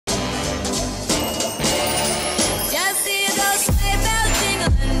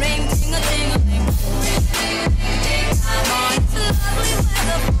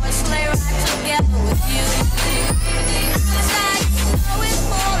together with you. Outside, snow is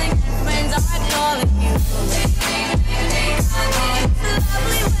falling and friends are calling you. It's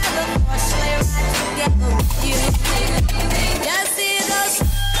lovely weather for a sleigh ride together with you. Just see those.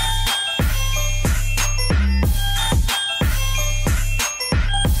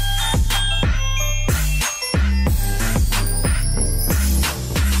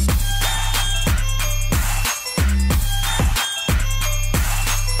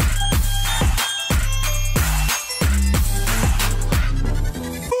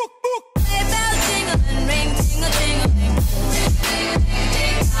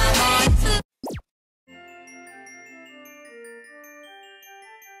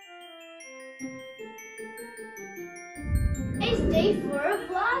 It's day 4 of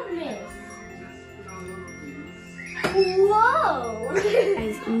Vlogmas. Whoa!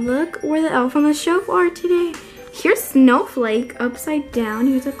 Guys, look where the elf on the shelf are today. Here's Snowflake upside down.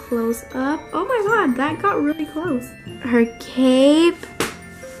 Here's a close up. Oh my god, that got really close. Her cape.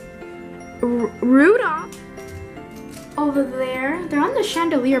 Rudolph over there. They're on the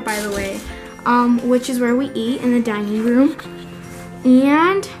chandelier, by the way, which is where we eat in the dining room.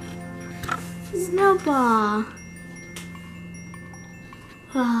 And Snowball.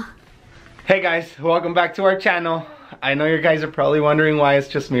 Hey guys, welcome back to our channel. I know you guys are probably wondering why it's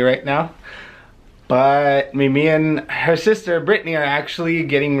just me right now, but Mimi and her sister Brittany are actually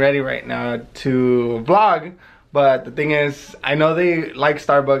getting ready right now to vlog. But the thing is, I know they like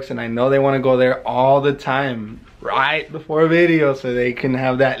Starbucks and I know they want to go there all the time right before a video so they can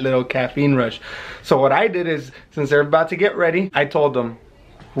have that little caffeine rush. So what I did is, since they're about to get ready, I told them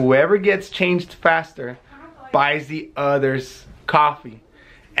whoever gets changed faster buys the other's coffee.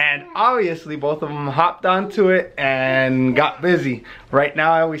 And obviously both of them hopped onto it and got busy. Right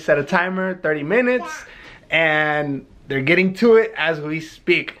now we set a timer, 30 minutes, and they're getting to it as we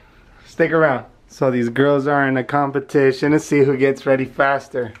speak. Stick around. So these girls are in a competition to see who gets ready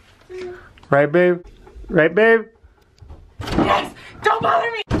faster. Right, babe? Right, babe? Yes! Don't bother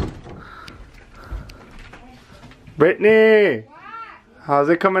me! Brittany! How's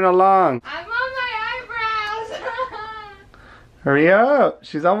it coming along? I'm on my eyebrows. Hurry up,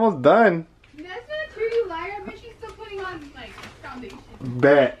 she's almost done. That's not true, you liar. I bet she's still putting on like foundation.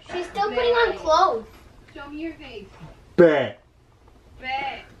 Bet. She's still putting on clothes. Show me your face. Bet.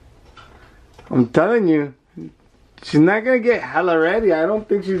 Bet. I'm telling you, she's not gonna get hella ready. I don't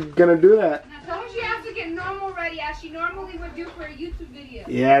think she's gonna do that. Now tell her she has to get normal ready as she normally would do for a YouTube video.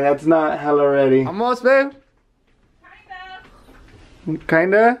 Yeah, that's not hella ready. Almost, babe?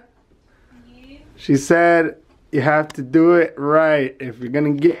 Kinda? Yeah. She said you have to do it right. If you're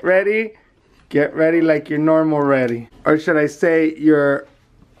gonna get ready like you're normal ready. Or should I say your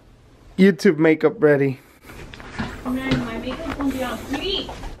YouTube makeup ready? Man, my makeup won't be on fleek.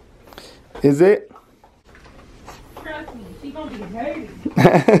 Is it? Trust me, she gonna be dirty.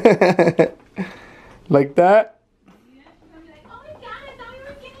 Like that? Yeah, she's gonna be like, oh my god, I thought we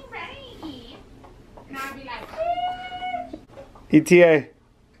were getting ready. And I'll be like, ETA.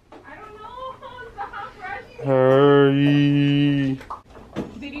 I don't know. It's the house rushing. Hurry.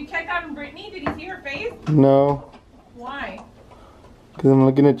 Did you check out Brittany? Did you see her face? No. Why? Because I'm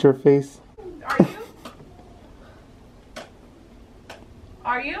looking at your face. Are you?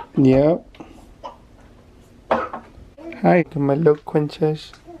 Are you? Yep. Hi to my little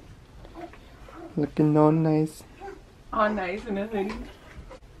quinchas. Looking all nice. Oh, nice in a hoodie.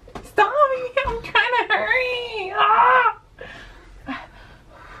 Stop me! I'm trying to hurry! Ah!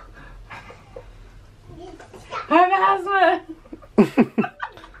 I have asthma!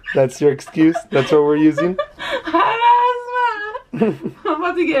 That's your excuse? That's what we're using? I have asthma! I'm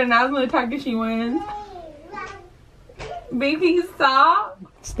about to get an asthma attack if she wins. Baby, stop!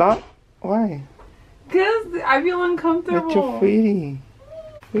 Stop? Why? Because I feel uncomfortable. That's your sweetie.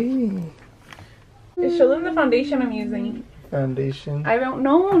 Sweetie. Show them the foundation I'm using. Foundation. I don't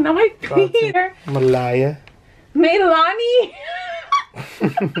know. Now my feet are... Malaya. Melanie!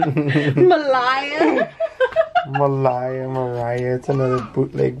 Malaya. Mariah. It's another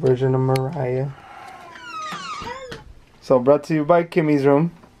bootleg version of Mariah. So brought to you by Kimmy's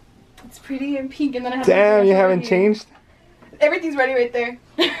room. It's pretty and pink, and then I have. Damn, you haven't changed? Everything's ready right there.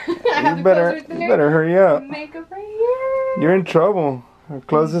 I have You the clothes right better there. hurry up. Makeup right here. You're in trouble. Her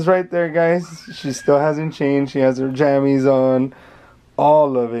clothes is right there, guys. She still hasn't changed. She has her jammies on.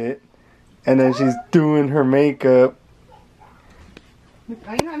 All of it. And then she's doing her makeup.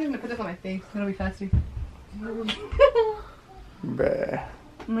 I'm just gonna put this on my face. It'll be faster. Bruh.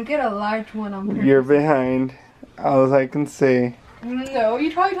 I'm gonna get a large one on purpose. You're behind. All I can say. No,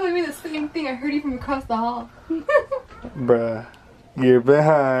 you're probably telling me the same thing. I heard you from across the hall. Bruh. You're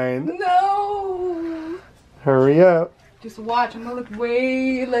behind. No. Hurry up. Just watch. I'm gonna look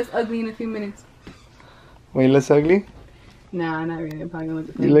way less ugly in a few minutes. Way less ugly? Nah, not really. I'm probably gonna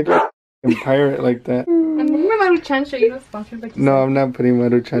look the You same. look like a pirate like that. I'm looking at my Maruchan shirt. You know, sponsored by No, I'm not putting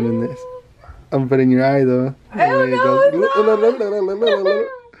Maruchan in this. I'm putting your eye though. Oh, no,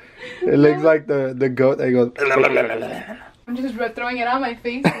 It looks like the goat that goes. I'm just throwing it on my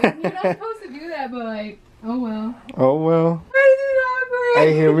face. You're not supposed to do that, but like, oh well. Oh well. This is awkward.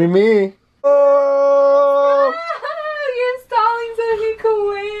 Hey, hear me. Oh. You're stalling so he can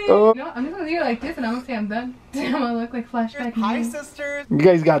win. Oh. You know, I'm just gonna leave it like this and I'm gonna say I'm done. I'm gonna look like flashback. Hi, sisters. You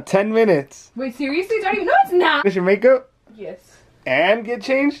guys got 10 minutes. Wait, seriously? It's already? No, it's not. Finish your makeup Yes. and get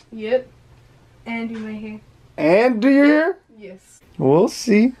changed Yep. And do my hair. and do your hair. Yes. We'll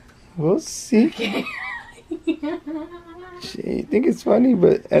see. We'll see. Okay. You think it's funny,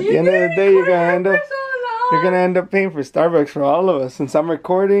 but at the end of the day, you're gonna end up paying for Starbucks for all of us. Since I'm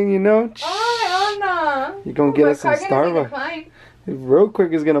recording, you know, Oh, no. you're gonna get us some Starbucks. Real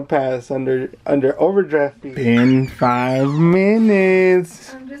quick is gonna pass under overdraft fee. Been 5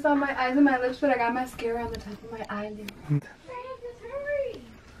 minutes. I'm just on my eyes and my lips, but I got mascara on the top of my eyelid.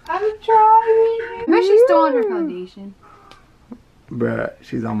 I'm trying. Maybe she's still on her foundation. Bruh,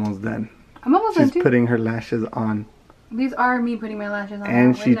 she's almost done. I'm almost done She's too. putting her lashes on. These are me putting my lashes on.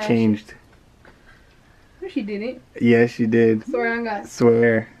 And she changed. No, she didn't. Yes, she did. Swear on God.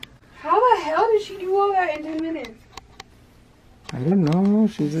 Swear. How the hell did she do all that in 10 minutes? I don't know.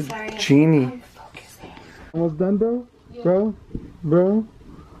 She's a Sorry, genie. I'm focusing. Almost done, bro? Yeah. Bro? Bro?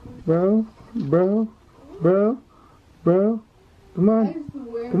 Bro? Bro? Bro? Bro? Come on.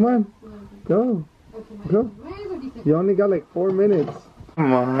 Come on. Go. Go. You only got like 4 minutes.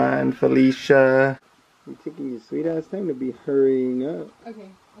 Come on, Felicia. You're taking your sweet ass time to be hurrying up. Okay,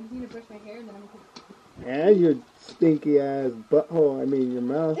 I'm just gonna brush my hair and then I'm gonna put... And your stinky ass butthole, I mean your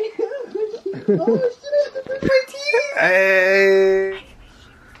mouth. Oh shit, I have to brush my teeth! Hey!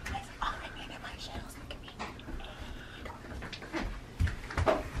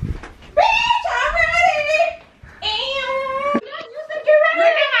 Bitch, I'm ready! You said you're ready!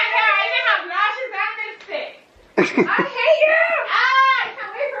 Look at my hair, I even have lashes and lipstick! I hate you! I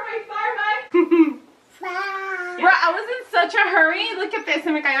can't wait for my Starbucks! Bro, I was in such a hurry. Look at this, se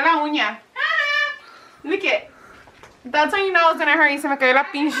me cayó la uña. Look it. That's when you know I was in a hurry, se me cayó la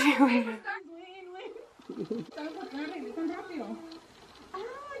pinche uña.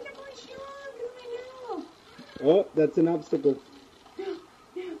 Oh, that's an obstacle.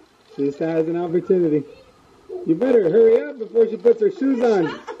 She still has an opportunity. You better hurry up before she puts her shoes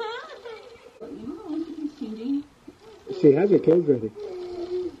on. She has her clothes ready.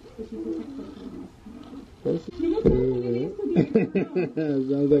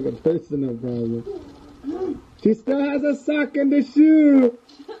 Sounds like a personal problem. She still has a sock and a shoe.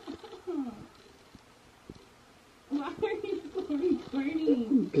 Why are you so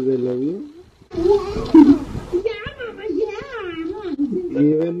recording? Because I love you. Yeah, Mama, yeah.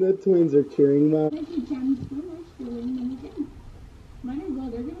 Even the twins are cheering, Mom. Might as well.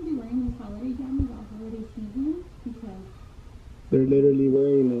 They're going to be wearing these holiday jammies all holiday season because They're literally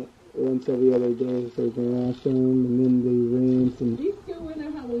wearing it once every other day, so they can wash them and then they rinse. And they still wear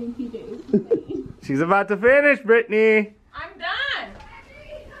their Halloween PJs. she's about to finish, Brittany. I'm done.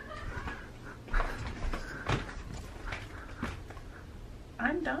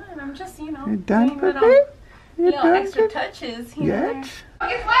 I'm done. I'm just, you know, You're done, doing little, Brittany? You're little done, extra Brittany? touches. You know. Yes.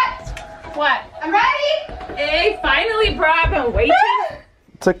 Guess what? What? I'm ready. Hey, finally, bro. I've been waiting.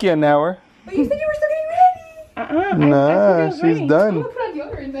 Took you an hour. But you said you were still getting ready. Nah, she's done. I'm gonna put on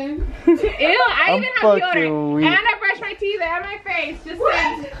deodorant then. Ew, I I'm even have fucking deodorant. weak. And I brush my teeth and my face. Just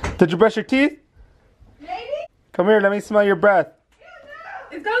saying. Did you brush your teeth? Lady? Come here, let me smell your breath.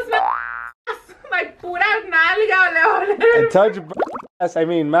 It's gonna smell my pura nalga. I told you, ass, I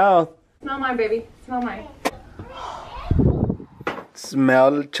mean mouth. Smell mine, baby. Smell mine.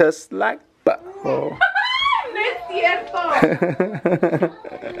 Smell just like butthole. No es cierto.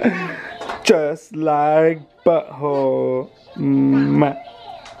 Just like butthole. Mwah.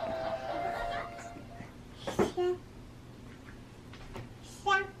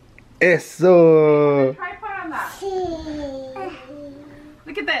 Eso. Tripod on that.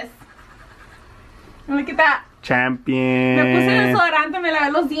 Look at this. Look at that. Me puse Champion. desodorante, me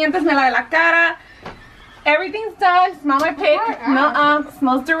lavé los dientes, me lavé la cara. Everything's done. Smell my pig. No,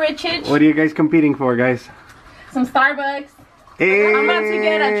 smells delicious. What are you guys competing for, guys? Some Starbucks. Hey. I'm about to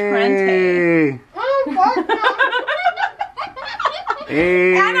get a Trente.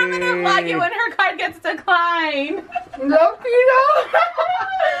 Hey. And I'm gonna vlog it when her card gets declined.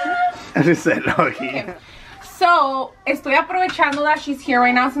 I just said Loki. So, estoy aprovechando that she's here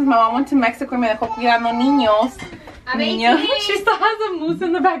right now since my mom went to Mexico y me dejó cuidando niños. Niños. She still has a moose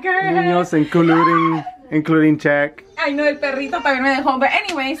in the back of her head. Niños, including Check. I know, el perrito también me dejó. But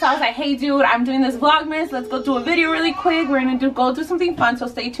anyway, so I was like, hey dude, I'm doing this Vlogmas. Let's go do a video really quick. We're gonna go do something fun, so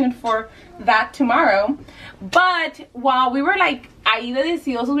stay tuned for that tomorrow. But while we were like, ahí de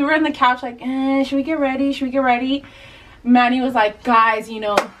deseosos, we were on the couch like, should we get ready? Should we get ready? Manny was like, guys, you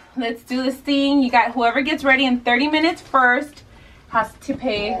know, let's do this thing. You got whoever gets ready in 30 minutes first has to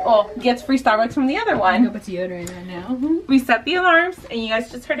pay, gets free Starbucks from the other one. Go put deodorant right now. We set the alarms and you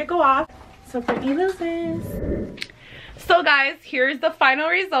guys just heard it go off. So Brittany loses. So guys, here's the final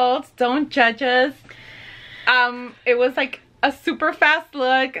results. Don't judge us. It was like a super fast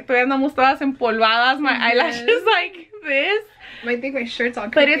look. Todavía andamos todas empolvadas. My eyelashes like this. I think my shirt's all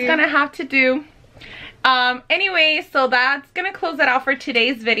but it's gonna have to do. Anyway, so that's gonna close it out for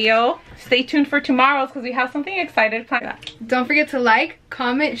today's video. Stay tuned for tomorrow's because we have something excited planned. Don't forget to like,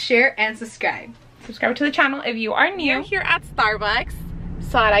 comment, share, and subscribe. Subscribe to the channel if you are new. We're here at Starbucks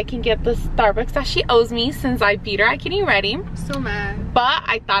so that I can get the Starbucks that she owes me since I beat her at getting ready. So mad. But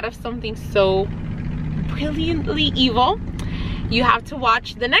I thought of something so brilliantly evil. You have to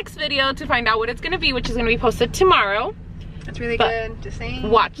watch the next video to find out what it's gonna be, which is gonna be posted tomorrow. That's really good. Just saying.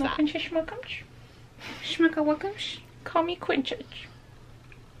 Watch that. Call me Quinchich.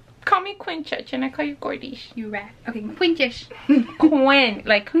 Call me Quinchich and I call you Gordish. You rat. Okay, Quinchich. Queen,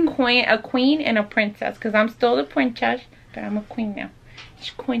 like queen, a queen and a princess. Because I'm still the princess, but I'm a queen now.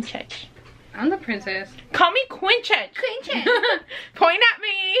 It's Quinchich. I'm the princess. Call me Quinchich. Quinchich. Point at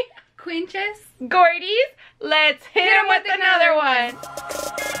me. Quinchich. Gordies, let's hit him with another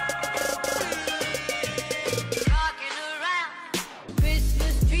one.